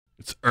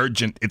It's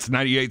urgent. It's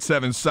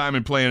 98.7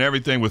 Simon playing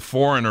everything with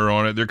Foreigner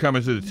on it. They're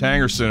coming to the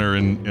Tanger Center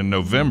in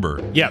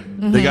November. Yep.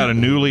 They got a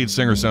new lead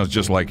singer, sounds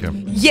just like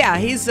him. Yeah,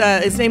 he's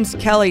his name's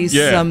Kelly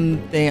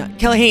something.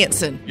 Kelly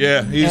Hansen.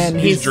 Yeah,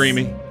 he's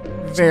dreamy.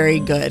 Very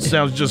good.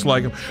 Sounds just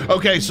like him.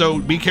 Okay, so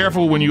be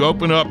careful when you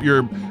open up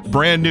your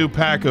brand new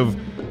pack of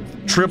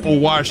triple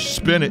wash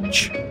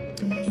spinach.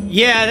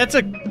 Yeah,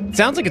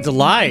 sounds like it's a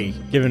lie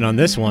given on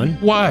this one.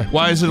 Why?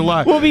 Why is it a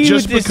lie? Well, you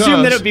would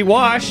assume that it would be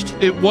washed.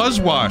 It was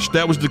washed.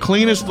 That was the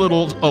cleanest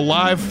little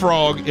alive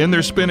frog in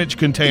their spinach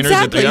container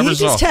that they ever He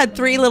saw. just had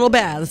 3 little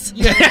baths.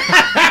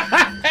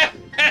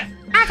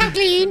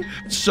 Clean.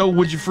 So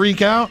would you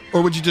freak out,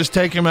 or would you just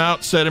take him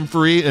out, set him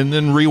free, and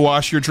then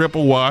rewash your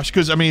triple wash?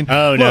 Because, I mean,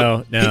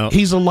 no.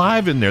 He's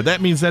alive in there. That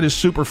means that is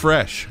super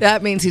fresh.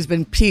 That means he's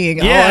been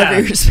peeing all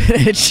over your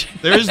spinach.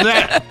 There's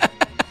that.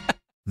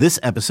 This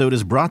episode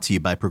is brought to you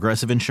by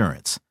Progressive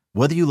Insurance.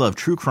 Whether you love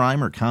true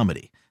crime or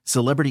comedy,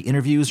 celebrity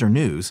interviews or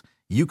news,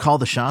 you call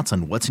the shots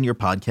on what's in your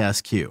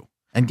podcast queue.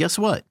 And guess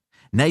what?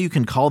 Now you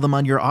can call them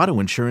on your auto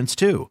insurance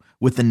too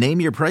with the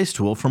Name Your Price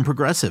tool from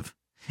Progressive.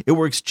 It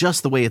works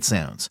just the way it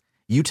sounds.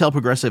 You tell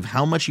Progressive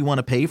how much you want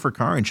to pay for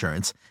car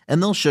insurance,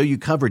 and they'll show you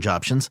coverage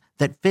options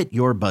that fit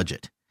your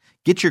budget.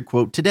 Get your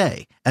quote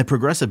today at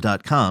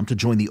Progressive.com to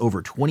join the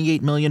over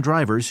 28 million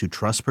drivers who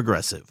trust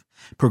Progressive.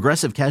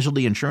 Progressive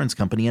Casualty Insurance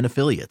Company and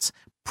Affiliates.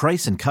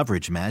 Price and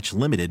coverage match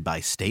limited by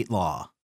state law.